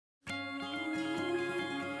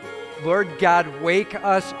Lord God, wake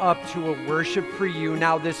us up to a worship for you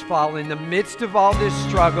now this fall. In the midst of all this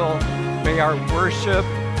struggle, may our worship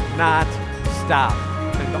not stop.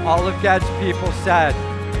 And all of God's people said,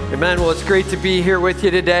 amen. Well, it's great to be here with you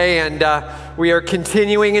today, and we are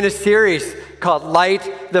continuing in a series called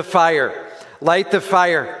Light the Fire. Light the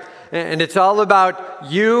Fire. And it's all about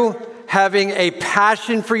you having a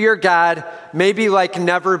passion for your God, maybe like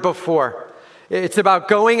never before. It's about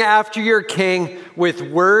going after your King with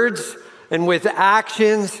words and with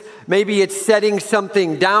actions. Maybe it's setting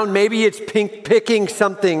something down. Maybe it's picking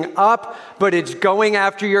something up, but it's going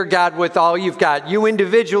after your God with all you've got, you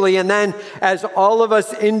individually, and then as all of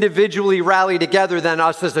us individually rally together, then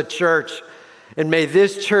us as a church. And may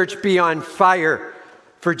this church be on fire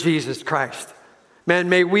for Jesus Christ. Man,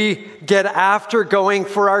 may we get after going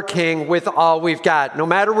for our King with all we've got. No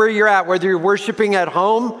matter where you're at, whether you're worshiping at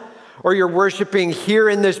home or you're worshiping here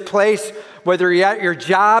in this place, whether you're at your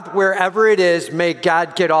job, wherever it is, may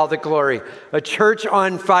God get all the glory. A church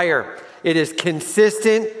on fire. It is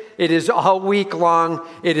consistent. It is all week long.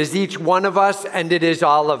 It is each one of us, and it is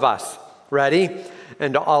all of us. Ready?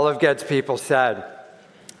 And all of God's people said.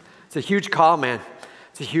 It's a huge call, man.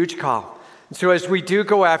 It's a huge call. And so as we do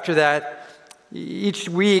go after that, each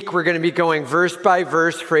week we're going to be going verse by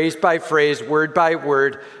verse, phrase by phrase, word by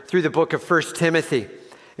word through the book of 1 Timothy.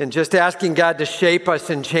 And just asking God to shape us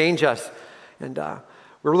and change us. And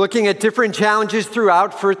we're looking at different challenges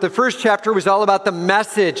throughout. The first chapter was all about the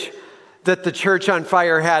message that the church on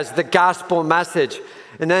fire has, the gospel message.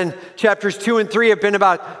 And then chapters 2 and 3 have been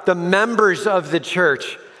about the members of the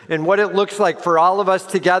church and what it looks like for all of us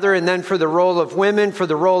together, and then for the role of women, for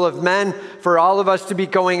the role of men, for all of us to be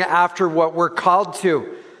going after what we're called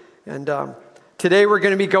to. And today we're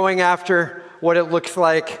going to be going after what it looks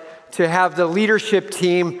like to have the leadership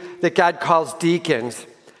team that God calls deacons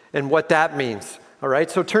and what that means. All right,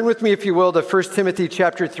 so turn with me, if you will, to 1 Timothy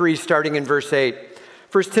chapter 3, starting in verse 8.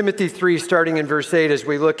 1 Timothy 3, starting in verse 8, as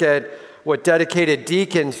we look at what dedicated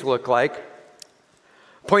deacons look like.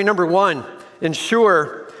 Point number 1,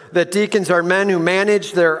 ensure that deacons are men who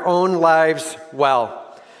manage their own lives well.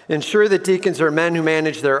 Ensure that deacons are men who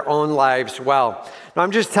manage their own lives well. Now,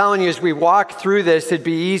 I'm just telling you, as we walk through this, it'd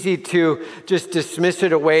be easy to just dismiss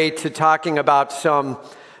it away to talking about some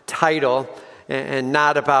title and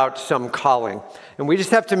not about some calling. And we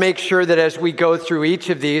just have to make sure that as we go through each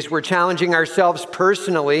of these, we're challenging ourselves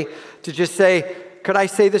personally to just say, could I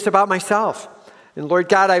say this about myself? And Lord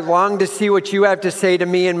God, I long to see what you have to say to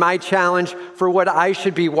me in my challenge for what I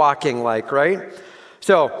should be walking like, right?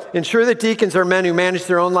 So, ensure that deacons are men who manage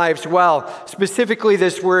their own lives well. Specifically,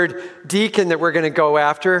 this word deacon that we're going to go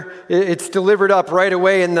after, it's delivered up right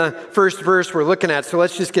away in the first verse we're looking at. So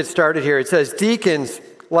let's just get started here. It says, deacons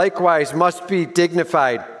likewise must be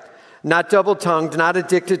dignified, not double-tongued, not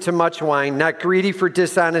addicted to much wine, not greedy for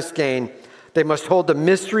dishonest gain. They must hold the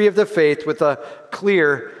mystery of the faith with a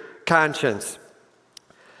clear conscience.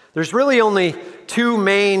 There's really only two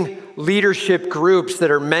main leadership groups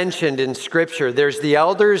that are mentioned in Scripture. There's the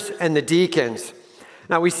elders and the deacons.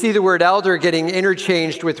 Now, we see the word elder getting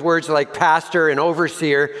interchanged with words like pastor and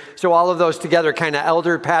overseer. So all of those together, kind of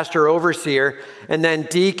elder, pastor, overseer, and then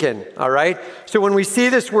deacon, all right? So when we see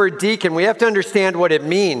this word deacon, we have to understand what it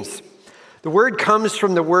means. The word comes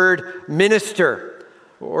from the word minister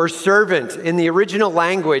or servant. In the original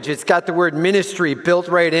language, it's got the word ministry built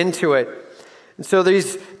right into it. And so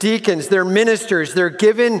these deacons, they're ministers. They're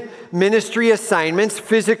given ministry assignments,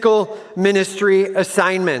 physical ministry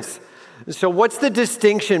assignments. So what's the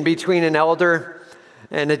distinction between an elder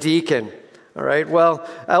and a deacon? All right, well,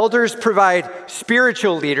 elders provide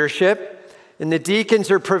spiritual leadership, and the deacons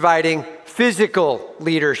are providing physical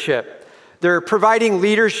leadership. They're providing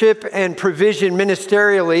leadership and provision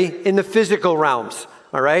ministerially in the physical realms.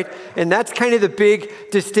 All right, and that's kind of the big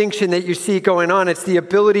distinction that you see going on. It's the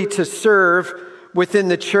ability to serve within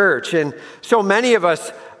the church. And so many of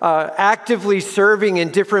us actively serving in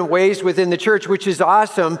different ways within the church, which is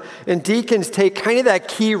awesome. And deacons take kind of that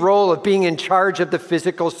key role of being in charge of the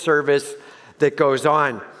physical service that goes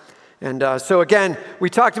on. And so again, we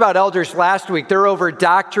talked about elders last week. They're over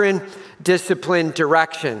doctrine, discipline,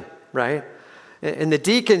 direction, right? And the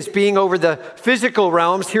deacons being over the physical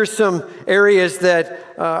realms. Here's some areas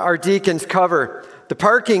that our deacons cover. The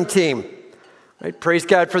parking team. Right? Praise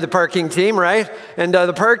God for the parking team, right? And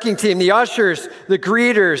the parking team, the ushers, the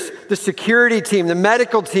greeters, the security team, the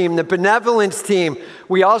medical team, the benevolence team.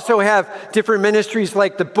 We also have different ministries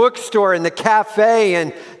like the bookstore and the cafe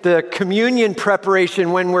and the communion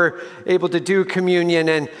preparation when we're able to do communion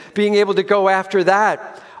and being able to go after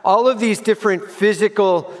that. all of these different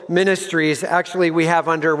physical ministries, actually, we have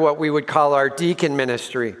under what we would call our deacon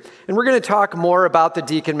ministry. And we're going to talk more about the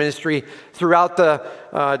deacon ministry throughout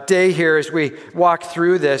the day here as we walk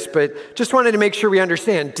through this. But just wanted to make sure we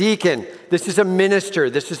understand. Deacon, this is a minister.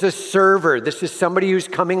 This is a server. This is somebody who's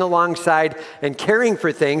coming alongside and caring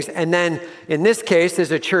for things. And then in this case, as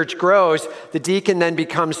a church grows, the deacon then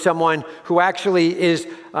becomes someone who actually is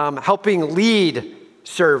helping lead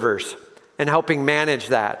servers and helping manage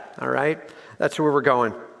that, all right? That's where we're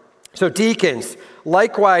going. So deacons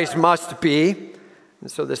likewise must be, and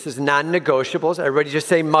so this is non-negotiables. Everybody just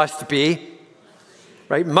say must be,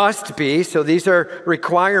 right? Must be. So these are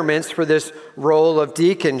requirements for this role of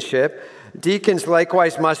deaconship. Deacons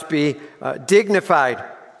likewise must be dignified.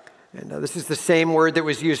 And this is the same word that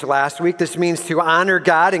was used last week. This means to honor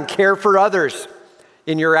God and care for others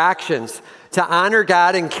in your actions. To honor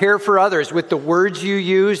God and care for others with the words you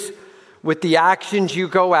use, with the actions you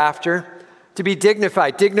go after, to be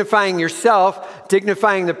dignified, dignifying yourself,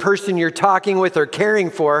 dignifying the person you're talking with or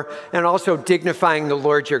caring for, and also dignifying the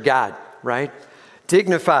Lord your God, right?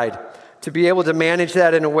 Dignified, to be able to manage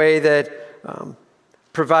that in a way that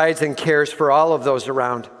provides and cares for all of those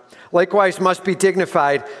around. Likewise must be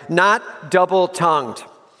dignified, not double-tongued,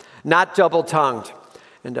 not double-tongued.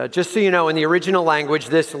 And just so you know, in the original language,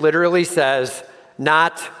 this literally says,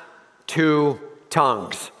 not two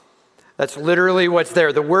tongues. That's literally what's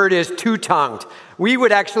there. The word is two-tongued. We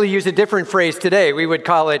would actually use a different phrase today. We would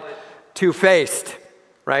call it two-faced,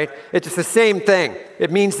 right? It's the same thing.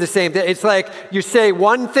 It means the same thing. It's like you say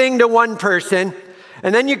one thing to one person,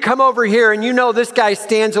 and then you come over here and you know this guy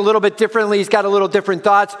stands a little bit differently. He's got a little different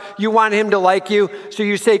thoughts. You want him to like you, so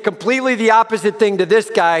you say completely the opposite thing to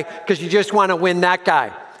this guy because you just want to win that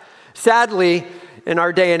guy. Sadly, in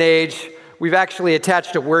our day and age, we've actually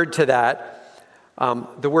attached a word to that.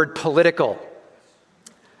 The word political.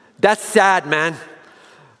 That's sad, man.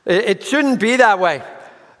 It shouldn't be that way.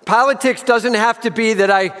 Politics doesn't have to be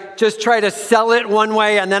that I just try to sell it one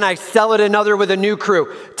way and then I sell it another with a new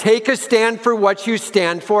crew. Take a stand for what you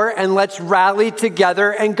stand for and let's rally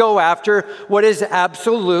together and go after what is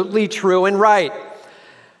absolutely true and right.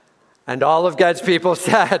 And all of God's people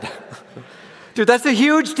said, dude, that's a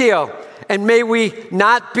huge deal. And may we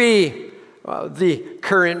not be the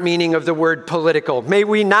current meaning of the word political. May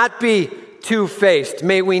we not be two-faced.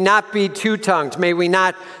 May we not be two-tongued. May we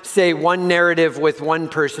not say one narrative with one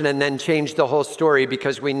person and then change the whole story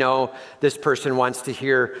because we know this person wants to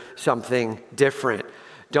hear something different.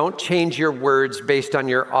 Don't change your words based on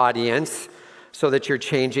your audience so that you're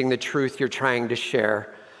changing the truth you're trying to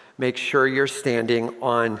share. Make sure you're standing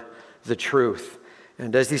on the truth.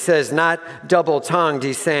 And as he says, not double-tongued,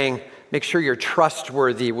 he's saying, make sure you're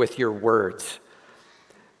trustworthy with your words.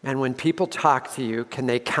 And when people talk to you, can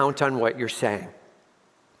they count on what you're saying?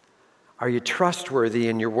 Are you trustworthy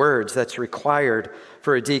in your words? That's required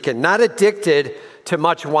for a deacon. Not addicted to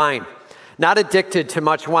much wine. Not addicted to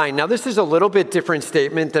much wine. Now, this is a little bit different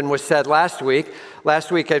statement than was said last week.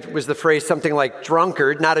 Last week, it was the phrase something like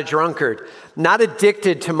drunkard, not a drunkard. Not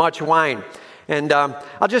addicted to much wine. And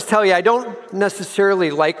I'll just tell you, I don't necessarily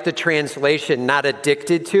like the translation, not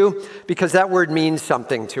addicted to, because that word means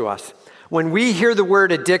something to us. When we hear the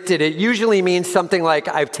word addicted, it usually means something like,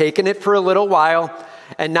 I've taken it for a little while,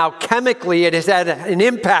 and now chemically it has had an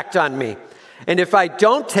impact on me. And if I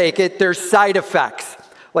don't take it, there's side effects.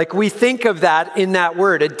 Like we think of that in that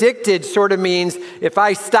word. Addicted sort of means if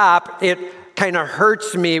I stop, it kind of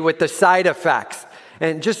hurts me with the side effects.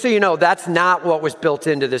 And just so you know, that's not what was built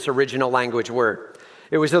into this original language word.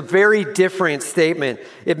 It was a very different statement.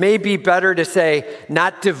 It may be better to say,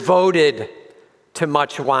 not devoted to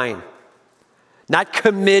much wine. Not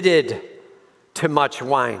committed to much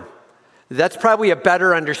wine. That's probably a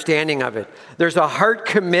better understanding of it. There's a heart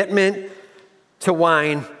commitment to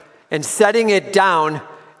wine, and setting it down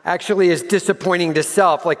actually is disappointing to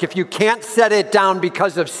self. Like if you can't set it down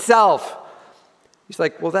because of self, he's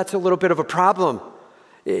like, well, that's a little bit of a problem.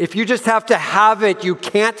 If you just have to have it, you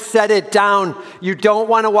can't set it down. You don't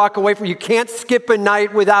want to walk away from it. You can't skip a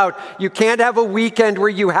night without. You can't have a weekend where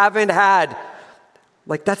you haven't had.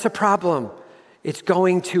 Like that's a problem. It's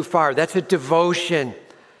going too far. That's a devotion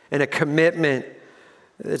and a commitment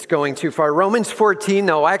that's going too far. Romans 14,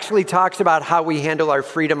 though, actually talks about how we handle our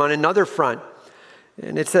freedom on another front.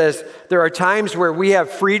 And it says there are times where we have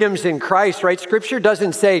freedoms in Christ, right? Scripture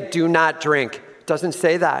doesn't say do not drink. It doesn't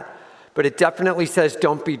say that. But it definitely says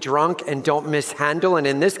don't be drunk and don't mishandle. And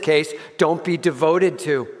in this case, don't be devoted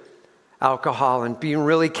to alcohol and being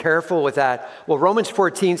really careful with that. Well, Romans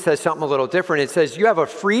 14 says something a little different. It says you have a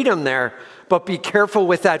freedom there, but be careful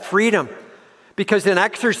with that freedom. Because in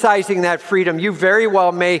exercising that freedom, you very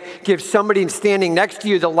well may give somebody standing next to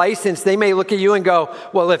you the license. They may look at you and go,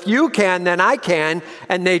 well, if you can, then I can.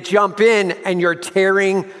 And they jump in and you're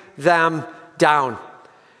tearing them down.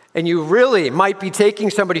 And you really might be taking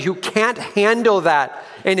somebody who can't handle that,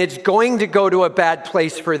 and it's going to go to a bad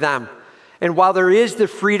place for them. And while there is the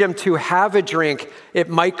freedom to have a drink, it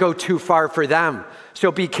might go too far for them.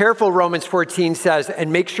 So be careful, Romans 14 says,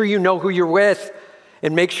 and make sure you know who you're with.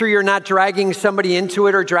 And make sure you're not dragging somebody into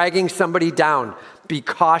it or dragging somebody down. Be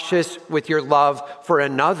cautious with your love for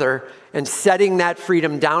another and setting that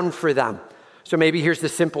freedom down for them. So maybe here's the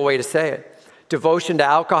simple way to say it. Devotion to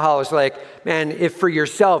alcohol is like, man, if for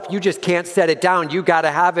yourself you just can't set it down, you got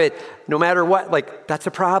to have it no matter what. Like, that's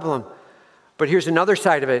a problem. But here's another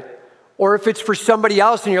side of it. Or if it's for somebody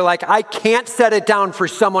else and you're like, I can't set it down for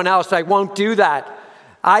someone else, I won't do that.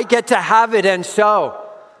 I get to have it, and so.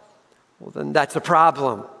 Well, then that's a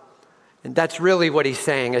problem. And that's really what he's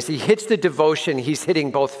saying. As he hits the devotion, he's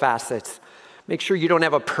hitting both facets. Make sure you don't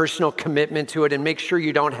have a personal commitment to it, and make sure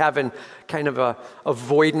you don't have an kind of a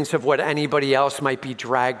avoidance of what anybody else might be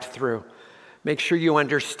dragged through. Make sure you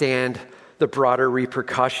understand the broader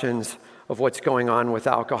repercussions of what's going on with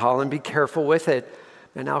alcohol, and be careful with it.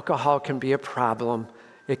 And alcohol can be a problem.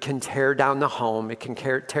 It can tear down the home. It can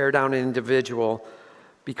tear down an individual.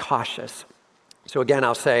 Be cautious. So again,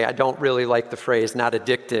 I'll say I don't really like the phrase not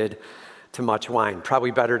addicted to much wine. Probably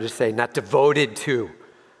better to say not devoted to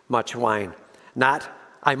much wine. Not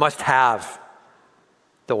I must have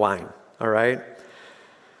the wine, all right?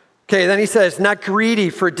 Okay, then he says not greedy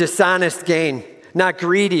for dishonest gain. Not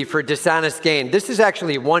greedy for dishonest gain. This is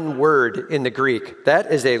actually one word in the Greek.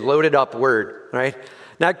 That is a loaded up word, right?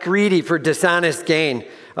 Not greedy for dishonest gain.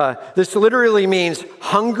 This literally means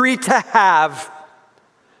hungry to have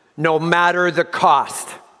no matter the cost.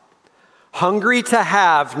 Hungry to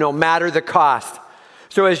have no matter the cost.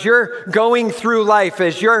 So as you're going through life,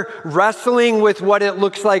 as you're wrestling with what it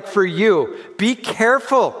looks like for you, be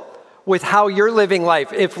careful with how you're living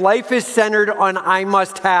life. If life is centered on I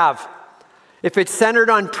must have, if it's centered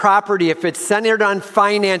on property, if it's centered on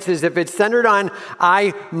finances, if it's centered on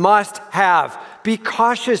I must have, be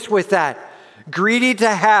cautious with that. Greedy to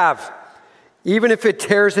have, even if it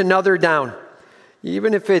tears another down.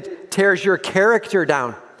 Even if it tears your character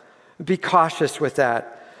down, be cautious with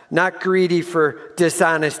that. Not greedy for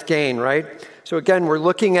dishonest gain, right? So again, we're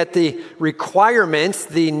looking at the requirements,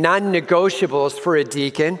 the non-negotiables for a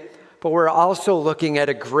deacon, but we're also looking at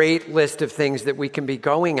a great list of things that we can be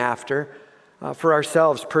going after for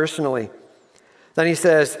ourselves personally. Then he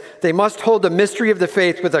says, they must hold the mystery of the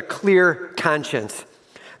faith with a clear conscience.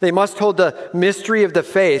 They must hold the mystery of the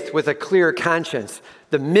faith with a clear conscience.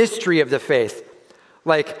 The mystery of the faith.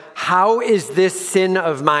 Like, how is this sin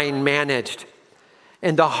of mine managed?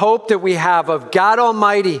 And the hope that we have of God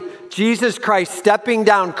Almighty, Jesus Christ, stepping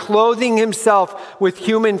down, clothing himself with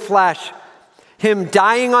human flesh, him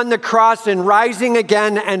dying on the cross and rising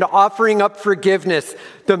again and offering up forgiveness.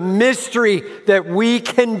 The mystery that we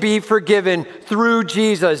can be forgiven through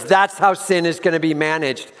Jesus. That's how sin is going to be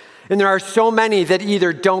managed. And there are so many that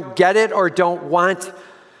either don't get it or don't want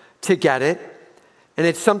to get it. And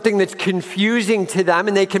it's something that's confusing to them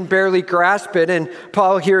and they can barely grasp it. And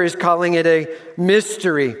Paul here is calling it a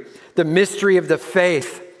mystery, the mystery of the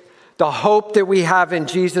faith, the hope that we have in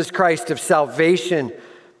Jesus Christ of salvation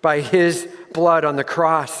by his blood on the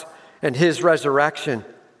cross and his resurrection.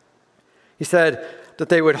 He said that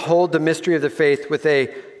they would hold the mystery of the faith with a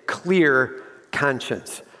clear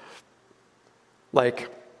conscience. Like,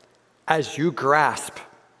 as you grasp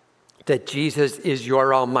that Jesus is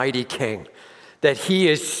your almighty King, that he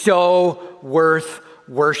is so worth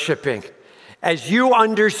worshiping. As you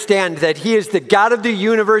understand that he is the God of the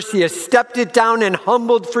universe, he has stepped it down and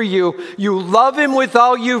humbled for you. You love him with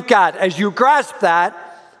all you've got. As you grasp that,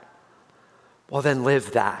 well, then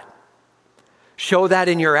live that. Show that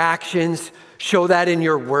in your actions. Show that in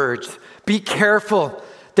your words. Be careful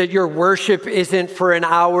that your worship isn't for an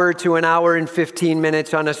hour to an hour and 15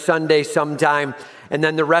 minutes on a Sunday sometime, and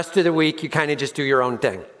then the rest of the week you kind of just do your own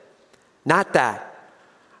thing. Not that.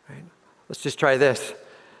 Right? Let's just try this.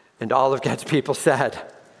 And all of God's people said,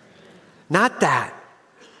 not that.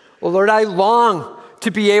 Well, Lord, I long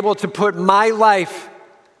to be able to put my life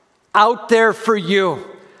out there for you.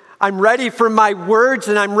 I'm ready for my words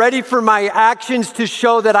and I'm ready for my actions to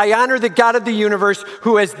show that I honor the God of the universe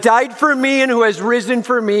who has died for me and who has risen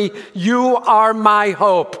for me. You are my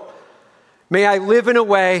hope. May I live in a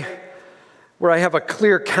way where I have a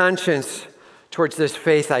clear conscience towards this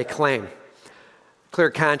faith I claim. Clear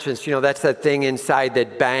conscience, that's that thing inside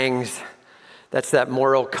that bangs, That's that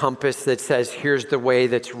moral compass that says, here's the way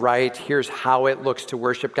that's right. Here's how it looks to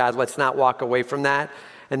worship God. Let's not walk away from that.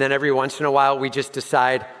 And then every once in a while, we just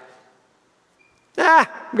decide, I'm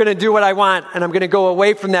going to do what I want, and I'm going to go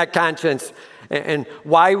away from that conscience. And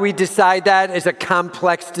why we decide that is a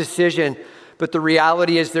complex decision. But the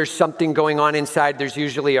reality is there's something going on inside. There's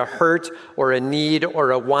usually a hurt or a need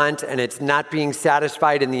or a want, and it's not being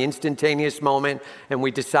satisfied in the instantaneous moment. And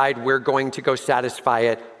we decide we're going to go satisfy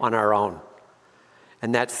it on our own.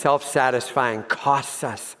 And that self-satisfying costs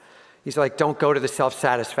us. He's like, don't go to the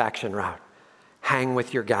self-satisfaction route. Hang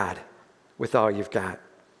with your God with all you've got.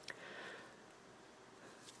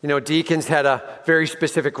 You know, deacons had a very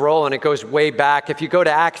specific role, and it goes way back. If you go to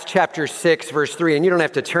Acts chapter 6, verse 3, and you don't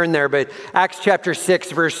have to turn there, but Acts chapter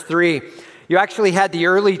 6, verse 3, you actually had the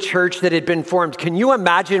early church that had been formed. Can you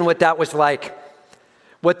imagine what that was like?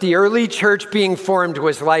 What the early church being formed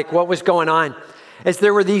was like, what was going on? As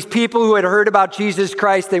there were these people who had heard about Jesus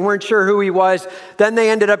Christ, they weren't sure who he was. Then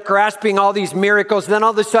they ended up grasping all these miracles. Then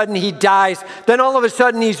all of a sudden he dies. Then all of a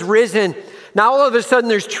sudden he's risen. Now all of a sudden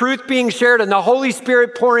there's truth being shared and the Holy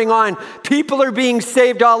Spirit pouring on. People are being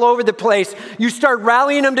saved all over the place. You start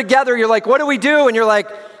rallying them together. You're like, what do we do? And you're like,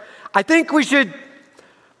 I think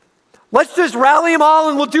let's just rally them all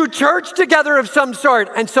and we'll do church together of some sort.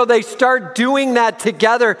 And so they start doing that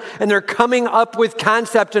together and they're coming up with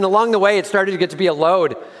concept. And along the way, it started to get to be a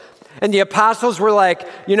load. And the apostles were like,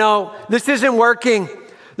 this isn't working.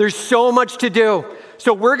 There's so much to do.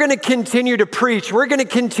 So we're going to continue to preach. We're going to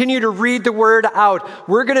continue to read the word out.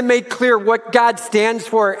 We're going to make clear what God stands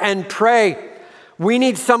for and pray. We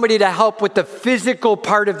need somebody to help with the physical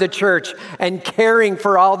part of the church and caring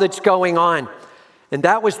for all that's going on. And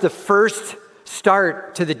that was the first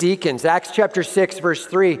start to the deacons. Acts chapter 6, verse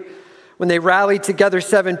 3, when they rallied together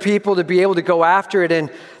 7 people to be able to go after it. And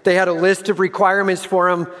they had a list of requirements for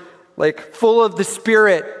them, like full of the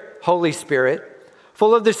Spirit, Holy Spirit,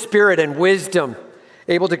 full of the Spirit and wisdom,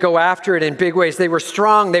 able to go after it in big ways. They were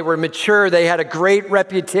strong, they were mature, they had a great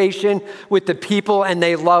reputation with the people, and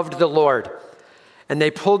they loved the Lord. And they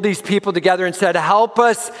pulled these people together and said, help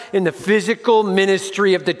us in the physical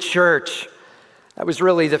ministry of the church. That was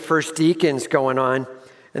really the first deacons going on,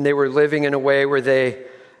 and they were living in a way where they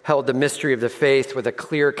held the mystery of the faith with a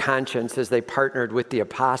clear conscience as they partnered with the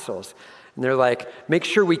apostles. And they're like, make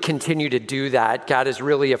sure we continue to do that. God is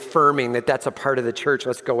really affirming that that's a part of the church.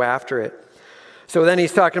 Let's go after it. So then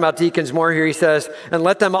he's talking about deacons more here. He says, and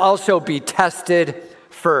let them also be tested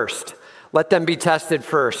first. Let them be tested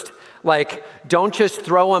first. Like, don't just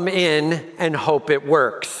throw them in and hope it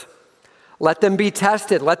works. Let them be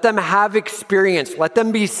tested. Let them have experience. Let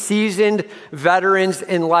them be seasoned veterans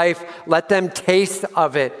in life. Let them taste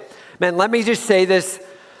of it. Man, let me just say this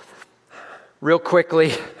real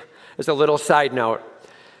quickly as a little side note.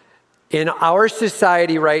 In our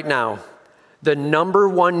society right now, the number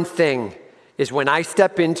one thing is when I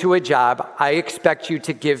step into a job, I expect you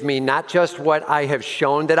to give me not just what I have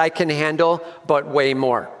shown that I can handle, but way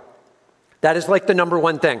more. That is like the number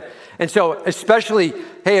one thing. And so especially,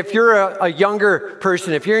 hey, if you're a younger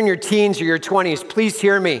person, if you're in your teens or your 20s, please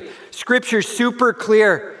hear me. Scripture's super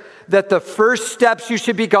clear that the first steps you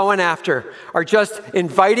should be going after are just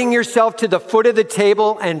inviting yourself to the foot of the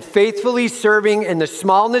table and faithfully serving in the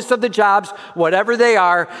smallness of the jobs, whatever they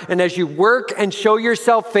are. And as you work and show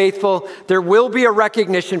yourself faithful, there will be a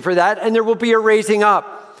recognition for that and there will be a raising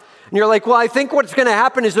up. And you're like, well, I think what's going to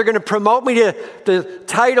happen is they're going to promote me to the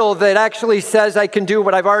title that actually says I can do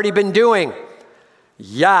what I've already been doing.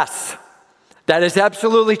 Yes, that is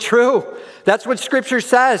absolutely true. That's what Scripture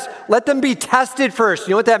says. Let them be tested first.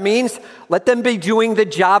 You know what that means? Let them be doing the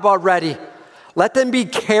job already. Let them be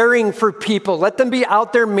caring for people. Let them be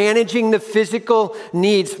out there managing the physical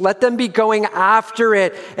needs. Let them be going after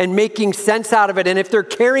it and making sense out of it. And if they're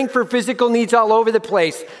caring for physical needs all over the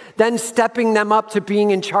place, then stepping them up to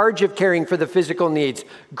being in charge of caring for the physical needs.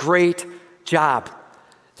 Great job.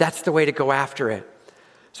 That's the way to go after it.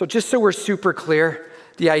 So just so we're super clear,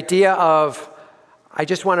 the idea of, I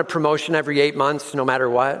just want a promotion every 8 months, no matter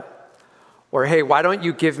what. Or, hey, why don't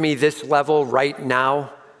you give me this level right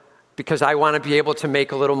now because I want to be able to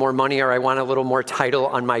make a little more money or I want a little more title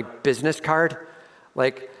on my business card.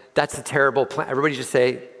 Like, that's a terrible plan. Everybody just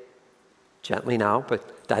say, gently now,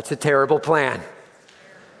 but that's a terrible plan.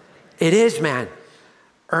 It is, man.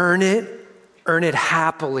 Earn it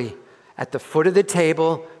happily at the foot of the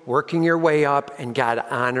table, working your way up and God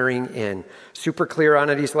honoring in. Super clear on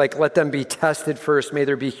it. He's like, let them be tested first. May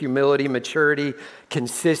there be humility, maturity,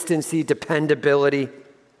 consistency, dependability.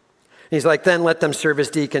 He's like, then let them serve as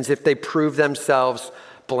deacons if they prove themselves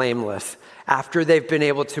blameless. After they've been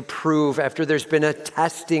able to prove, after there's been a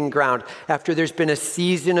testing ground, after there's been a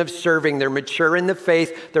season of serving, they're mature in the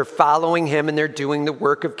faith, they're following him, and they're doing the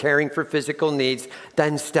work of caring for physical needs,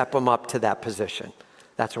 then step them up to that position.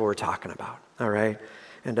 That's what we're talking about, all right?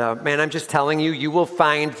 And man, I'm just telling you, you will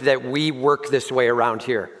find that we work this way around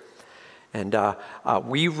here. And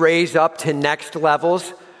we raise up to next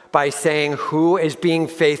levels by saying who is being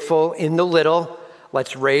faithful in the little.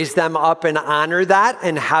 Let's raise them up and honor that,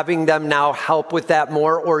 and having them now help with that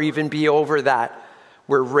more or even be over that.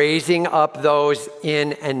 We're raising up those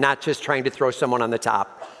in and not just trying to throw someone on the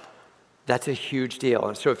top. That's a huge deal.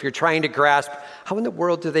 And so if you're trying to grasp, how in the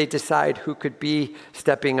world do they decide who could be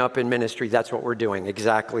stepping up in ministry? That's what we're doing,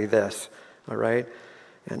 exactly this, all right?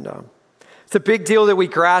 And it's a big deal that we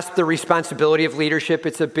grasp the responsibility of leadership.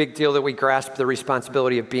 It's a big deal that we grasp the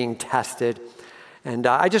responsibility of being tested. And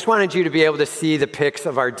I just wanted you to be able to see the pics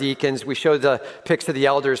of our deacons. We showed the pics of the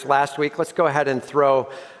elders last week. Let's go ahead and throw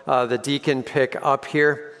the deacon pic up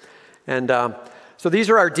here. And so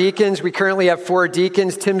these are our deacons. We currently have 4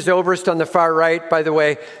 deacons. Tim Zobrist on the far right, by the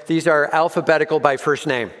way. These are alphabetical by first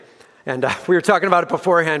name. And we were talking about it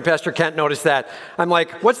beforehand. Pastor Kent noticed that. I'm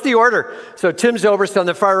like, what's the order? So Tim Zobrist on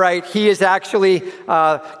the far right, he is actually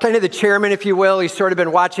kind of the chairman, if you will. He's sort of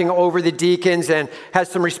been watching over the deacons and has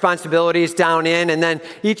some responsibilities down in. And then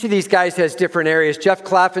each of these guys has different areas. Jeff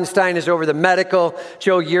Kloffenstein is over the medical.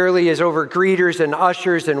 Joe Yearley is over greeters and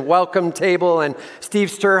ushers and welcome table. And Steve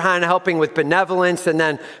Sturhan helping with benevolence. And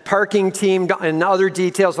then parking team and other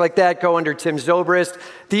details like that go under Tim Zobrist.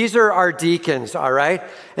 These are our deacons, all right?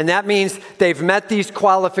 And that means they've met these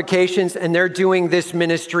qualifications and they're doing this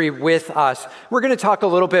ministry with us. We're going to talk a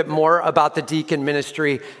little bit more about the deacon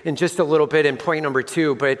ministry in just a little bit in point number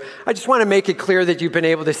 2, but I just want to make it clear that you've been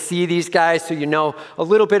able to see these guys so you know a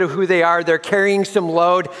little bit of who they are. They're carrying some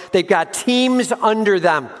load. They've got teams under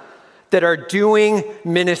them that are doing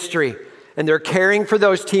ministry. And they're caring for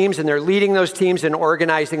those teams and they're leading those teams and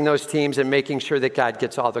organizing those teams and making sure that God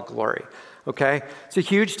gets all the glory. Okay? It's a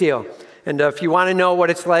huge deal. And if you want to know what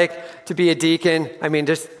it's like to be a deacon, I mean,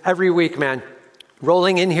 just every week, man,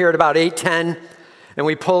 rolling in here at about 8:10, and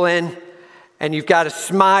we pull in, and you've got a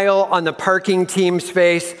smile on the parking team's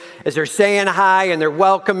face as they're saying hi and they're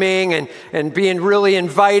welcoming and being really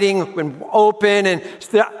inviting and open. And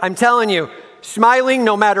I'm telling you, smiling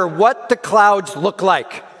no matter what the clouds look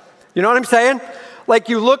like. You know what I'm saying? Like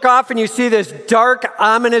you look off and you see this dark,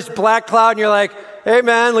 ominous black cloud, and you're like, hey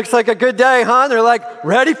man, looks like a good day, huh? And they're like,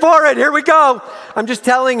 ready for it, here we go. I'm just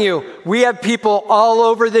telling you, we have people all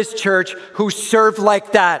over this church who serve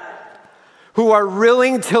like that, who are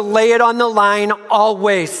willing to lay it on the line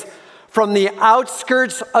always, from the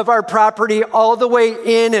outskirts of our property all the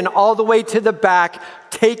way in and all the way to the back,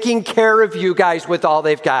 taking care of you guys with all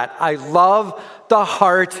they've got. I love the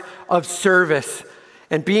heart of service.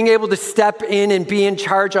 And being able to step in and be in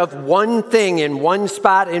charge of one thing in one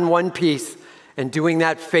spot, in one piece, and doing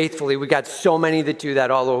that faithfully. We got so many that do that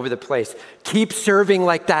all over the place. Keep serving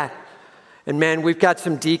like that. And man, we've got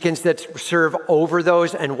some deacons that serve over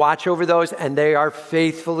those and watch over those, and they are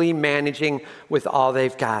faithfully managing with all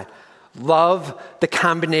they've got. Love the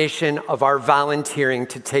combination of our volunteering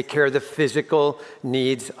to take care of the physical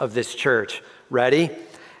needs of this church. Ready?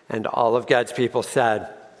 And all of God's people said,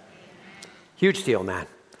 huge deal, man.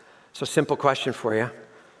 So simple question for you.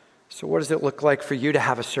 So what does it look like for you to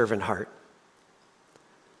have a servant heart?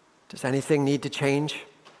 Does anything need to change?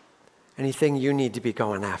 Anything you need to be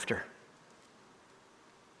going after?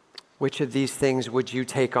 Which of these things would you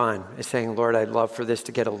take on as saying, Lord, I'd love for this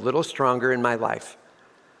to get a little stronger in my life.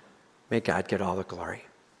 May God get all the glory.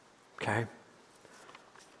 Okay?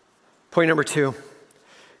 Point number 2,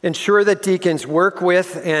 ensure that deacons work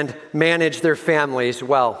with and manage their families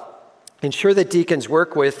well. Ensure that deacons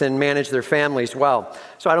work with and manage their families well.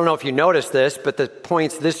 So I don't know if you noticed this, but the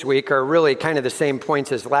points this week are really kind of the same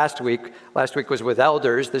points as last week. Last week was with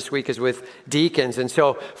elders. This week is with deacons. And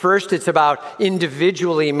so first it's about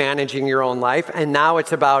individually managing your own life. And now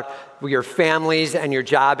it's about your families and your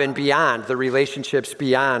job and beyond, the relationships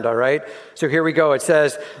beyond, all right? So here we go. It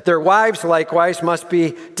says, their wives likewise must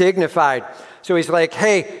be dignified. So he's like,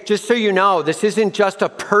 hey, just so you know, this isn't just a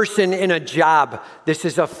person in a job. This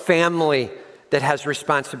is a family that has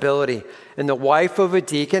responsibility. And the wife of a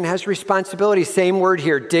deacon has responsibility. Same word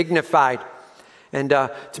here, dignified. And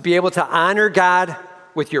to be able to honor God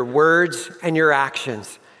with your words and your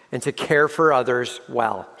actions and to care for others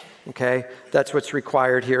well. Okay? That's what's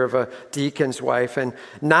required here of a deacon's wife. And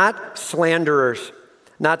not slanderers.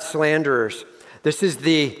 Not slanderers. This is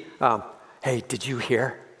the, hey, did you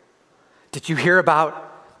hear? Did you hear about,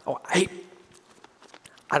 I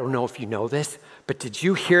don't know if you know this, But did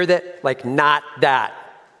you hear that? Like, not that,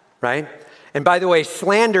 right? And by the way,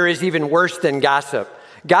 slander is even worse than gossip.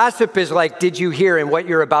 Gossip is like, did you hear? And what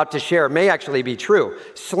you're about to share may actually be true.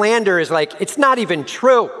 Slander is like, it's not even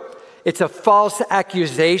true. It's a false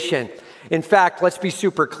accusation. In fact, let's be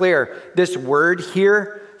super clear. This word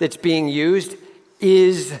here that's being used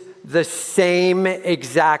is the same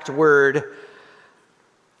exact word.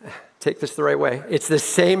 Take this the right way. It's the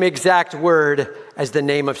same exact word as the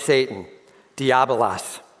name of Satan,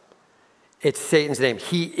 diabolos. It's Satan's name.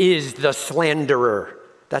 He is the slanderer.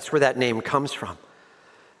 That's where that name comes from.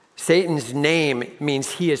 Satan's name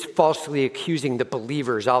means he is falsely accusing the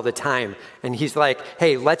believers all the time. And he's like,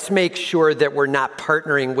 hey, let's make sure that we're not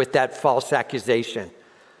partnering with that false accusation.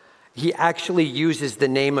 He actually uses the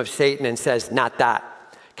name of Satan and says, not that.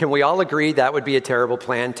 Can we all agree that would be a terrible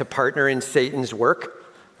plan to partner in Satan's work,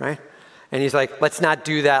 right? And he's like, let's not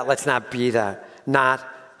do that. Let's not be that. Not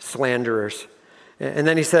slanderers. And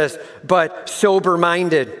then he says, but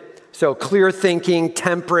sober-minded. So clear thinking,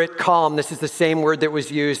 temperate, calm. This is the same word that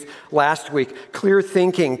was used last week. Clear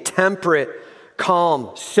thinking, temperate,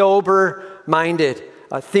 calm, sober-minded.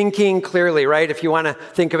 Thinking clearly, right? If you want to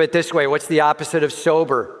think of it this way, what's the opposite of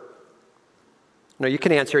sober? No, you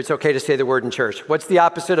can answer. It's okay to say the word in church. What's the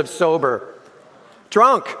opposite of sober?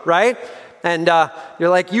 Drunk, right? And you're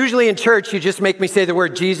like, usually in church, you just make me say the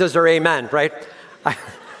word Jesus or amen, right?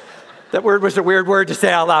 That word was a weird word to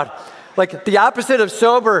say out loud. Like the opposite of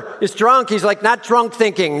sober is drunk. He's like not drunk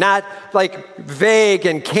thinking, not like vague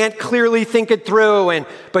and can't clearly think it through,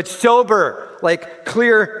 but sober, like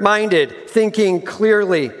clear-minded, thinking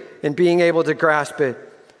clearly and being able to grasp it.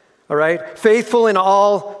 All right? Faithful in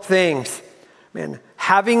all things. Man,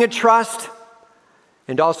 having a trust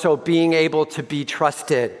and also being able to be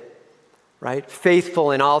trusted. Right?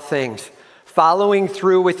 Faithful in all things. Following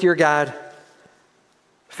through with your God.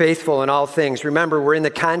 Faithful in all things. Remember, we're in the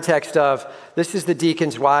context of this is the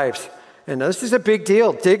deacons' wives. And this is a big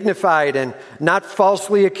deal. Dignified and not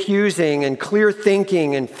falsely accusing and clear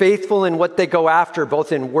thinking and faithful in what they go after,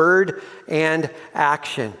 both in word and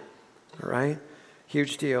action. All right?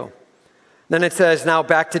 Huge deal. Then it says, now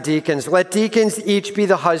back to deacons. Let deacons each be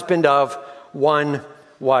the husband of one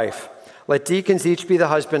wife. Let deacons each be the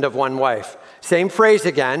husband of one wife. Same phrase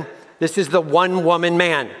again. This is the one-woman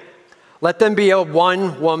man. Let them be a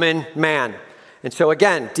one-woman man. And so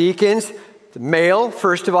again, deacons, the male,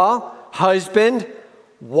 first of all, husband,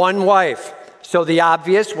 one wife. So the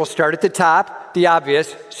obvious, we'll start at the top, the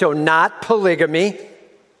obvious. So not polygamy,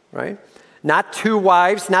 right? Not 2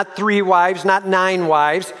 wives, not 3 wives, not 9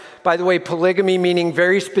 wives. By the way, polygamy meaning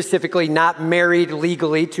very specifically not married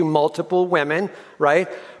legally to multiple women, right?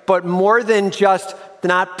 But more than just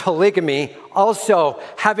not polygamy, also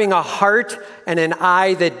having a heart and an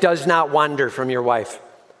eye that does not wander from your wife.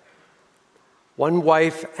 One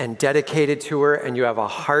wife and dedicated to her, and you have a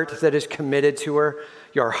heart that is committed to her.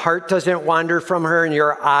 Your heart doesn't wander from her, and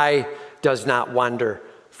your eye does not wander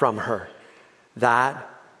from her. That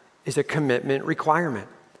is a commitment requirement.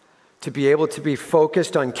 To be able to be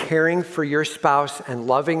focused on caring for your spouse and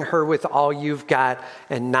loving her with all you've got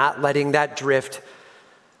and not letting that drift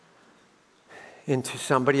into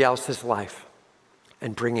somebody else's life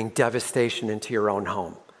and bringing devastation into your own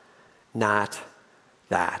home. Not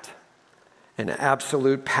that. An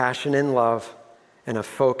absolute passion and love and a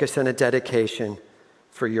focus and a dedication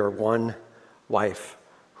for your one wife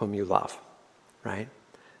whom you love, right?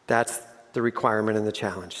 That's the requirement and the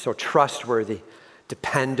challenge. So trustworthy,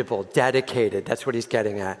 dependable, dedicated, that's what he's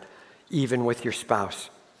getting at, even with your spouse.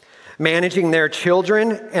 Managing their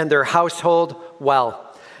children and their household well.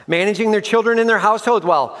 Managing their children and their household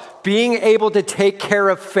well. Being able to take care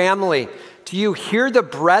of family. Do you hear the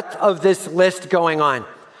breadth of this list going on?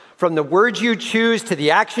 From the words you choose, to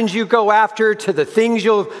the actions you go after, to the things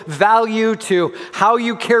you'll value, to how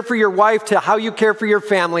you care for your wife, to how you care for your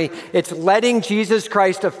family. It's letting Jesus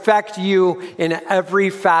Christ affect you in every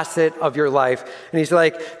facet of your life. And he's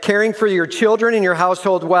like, caring for your children and your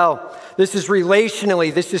household well. This is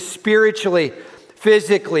relationally, this is spiritually,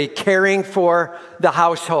 physically caring for the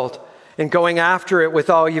household and going after it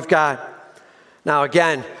with all you've got. Now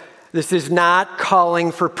again, this is not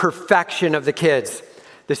calling for perfection of the kids.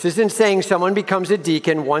 This isn't saying someone becomes a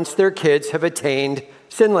deacon once their kids have attained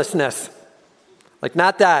sinlessness. Like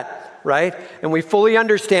not that, right? And we fully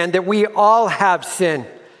understand that we all have sin.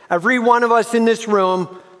 Every one of us in this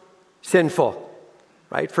room, sinful,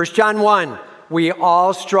 right? 1 John 1, we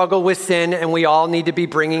all struggle with sin and we all need to be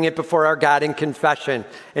bringing it before our God in confession.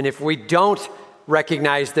 And if we don't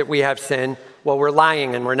recognize that we have sin, well, we're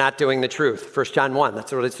lying and we're not doing the truth. 1 John 1,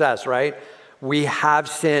 that's what it says, right? We have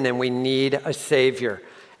sin and we need a Savior.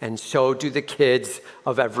 and so do the kids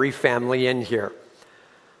of every family in here.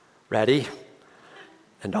 Ready?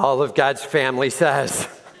 And all of God's family says,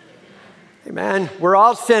 amen. We're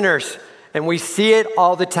all sinners, and we see it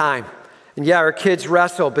all the time. And yeah, our kids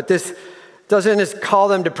wrestle, but this doesn't just call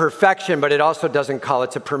them to perfection, but it also doesn't call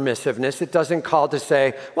it to permissiveness. It doesn't call to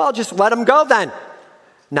say, well, just let them go then.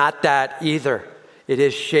 Not that either. It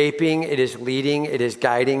is shaping, it is leading, it is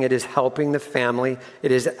guiding, it is helping the family.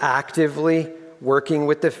 It is actively working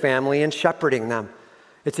with the family and shepherding them.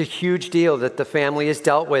 It's a huge deal that the family is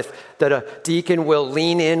dealt with, that a deacon will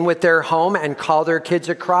lean in with their home and call their kids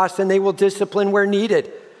across, and they will discipline where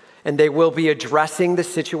needed. And they will be addressing the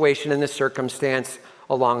situation and the circumstance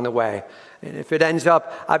along the way. And if it ends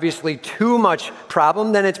up obviously too much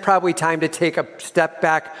problem, then it's probably time to take a step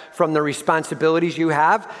back from the responsibilities you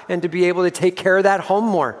have and to be able to take care of that home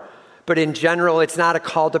more. But in general, it's not a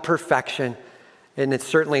call to perfection, and it's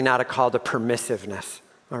certainly not a call to permissiveness,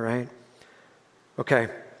 all right? Okay.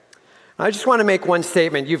 I just want to make one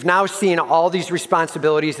statement. You've now seen all these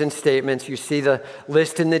responsibilities and statements. You see the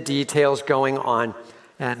list and the details going on.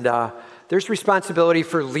 And there's responsibility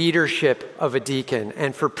for leadership of a deacon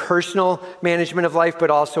and for personal management of life, but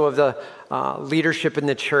also of the leadership in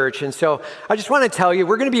the church. And so I just want to tell you,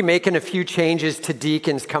 we're going to be making a few changes to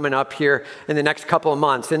deacons coming up here in the next couple of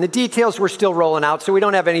months. And the details we're still rolling out, so we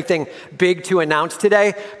don't have anything big to announce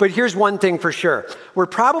today. But here's one thing for sure. We're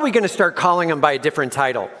probably going to start calling them by a different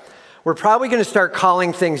title. We're probably going to start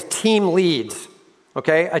calling things team leads,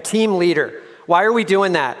 okay? A team leader. Why are we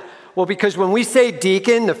doing that? Well, because when we say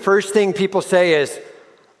deacon, the first thing people say is,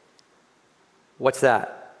 what's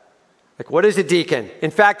that? Like, what is a deacon? In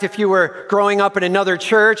fact, if you were growing up in another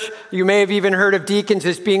church, you may have even heard of deacons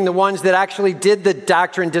as being the ones that actually did the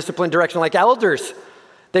doctrine, discipline, direction, like elders.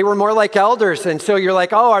 They were more like elders. And so you're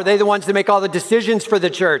like, oh, are they the ones that make all the decisions for the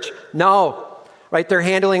church? No. Right? They're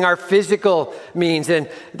handling our physical means. And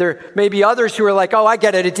there may be others who are like, oh, I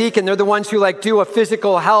get it, a deacon. They're the ones who like do a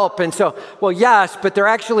physical help. And so, well, yes, but they're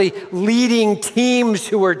actually leading teams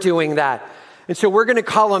who are doing that. And so we're going to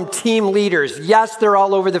call them team leaders. Yes, they're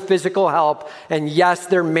all over the physical help. And yes,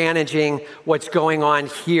 they're managing what's going on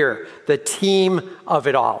here, the team of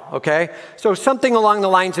it all, okay? So something along the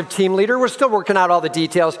lines of team leader. We're still working out all the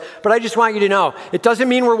details, but I just want you to know, it doesn't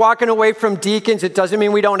mean we're walking away from deacons. It doesn't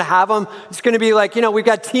mean we don't have them. It's going to be like, we've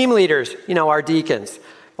got team leaders, our deacons.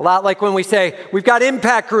 A lot like when we say, we've got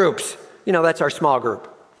impact groups. That's our small group.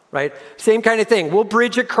 Right? Same kind of thing. We'll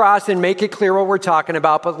bridge across and make it clear what we're talking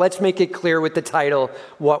about, but let's make it clear with the title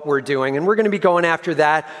what we're doing. And we're going to be going after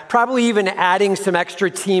that, probably even adding some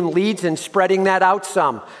extra team leads and spreading that out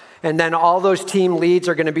some. And then all those team leads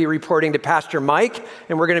are going to be reporting to Pastor Mike,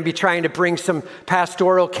 and we're going to be trying to bring some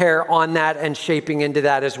pastoral care on that and shaping into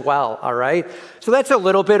that as well, all right? So that's a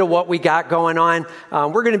little bit of what we got going on.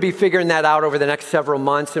 We're going to be figuring that out over the next several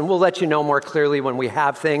months, and we'll let you know more clearly when we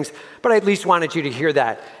have things, but I at least wanted you to hear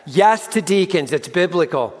that. Yes to deacons, it's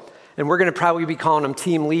biblical, and we're going to probably be calling them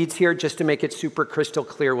team leads here just to make it super crystal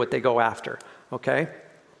clear what they go after, okay?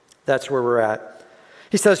 That's where we're at.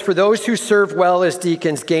 He says, for those who serve well as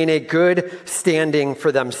deacons gain a good standing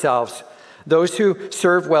for themselves. Those who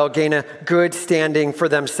serve well gain a good standing for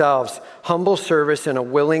themselves. Humble service and a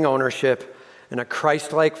willing ownership and a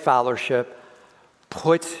Christ-like fellowship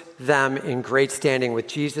puts them in great standing with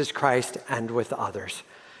Jesus Christ and with others.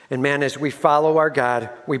 And man, as we follow our God,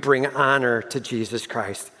 we bring honor to Jesus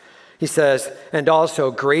Christ. He says, and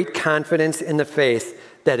also great confidence in the faith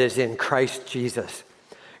that is in Christ Jesus.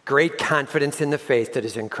 Great confidence in the faith that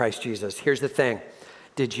is in Christ Jesus. Here's the thing.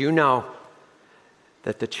 Did you know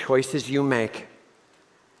that the choices you make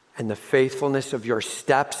and the faithfulness of your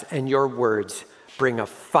steps and your words bring a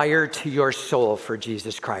fire to your soul for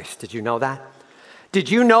Jesus Christ? Did you know that? Did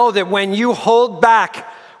you know that when you hold back,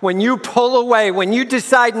 when you pull away, when you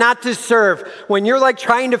decide not to serve, when you're like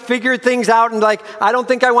trying to figure things out and like, I don't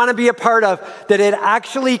think I want to be a part of, that it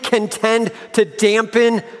actually can tend to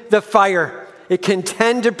dampen the fire. It can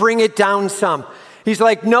tend to bring it down some. He's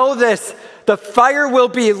like, know this, the fire will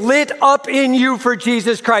be lit up in you for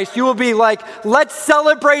Jesus Christ. You will be like, let's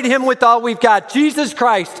celebrate him with all we've got. Jesus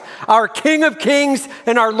Christ, our King of Kings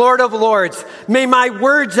and our Lord of Lords. May my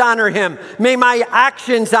words honor him. May my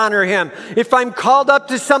actions honor him. If I'm called up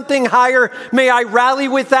to something higher, may I rally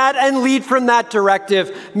with that and lead from that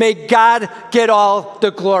directive. May God get all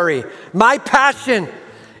the glory. My passion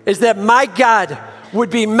is that my God would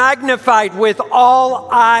be magnified with all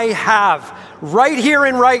I have, right here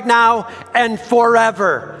and right now and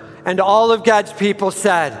forever. And all of God's people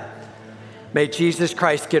said, may Jesus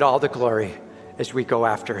Christ get all the glory as we go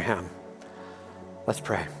after him. Let's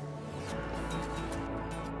pray.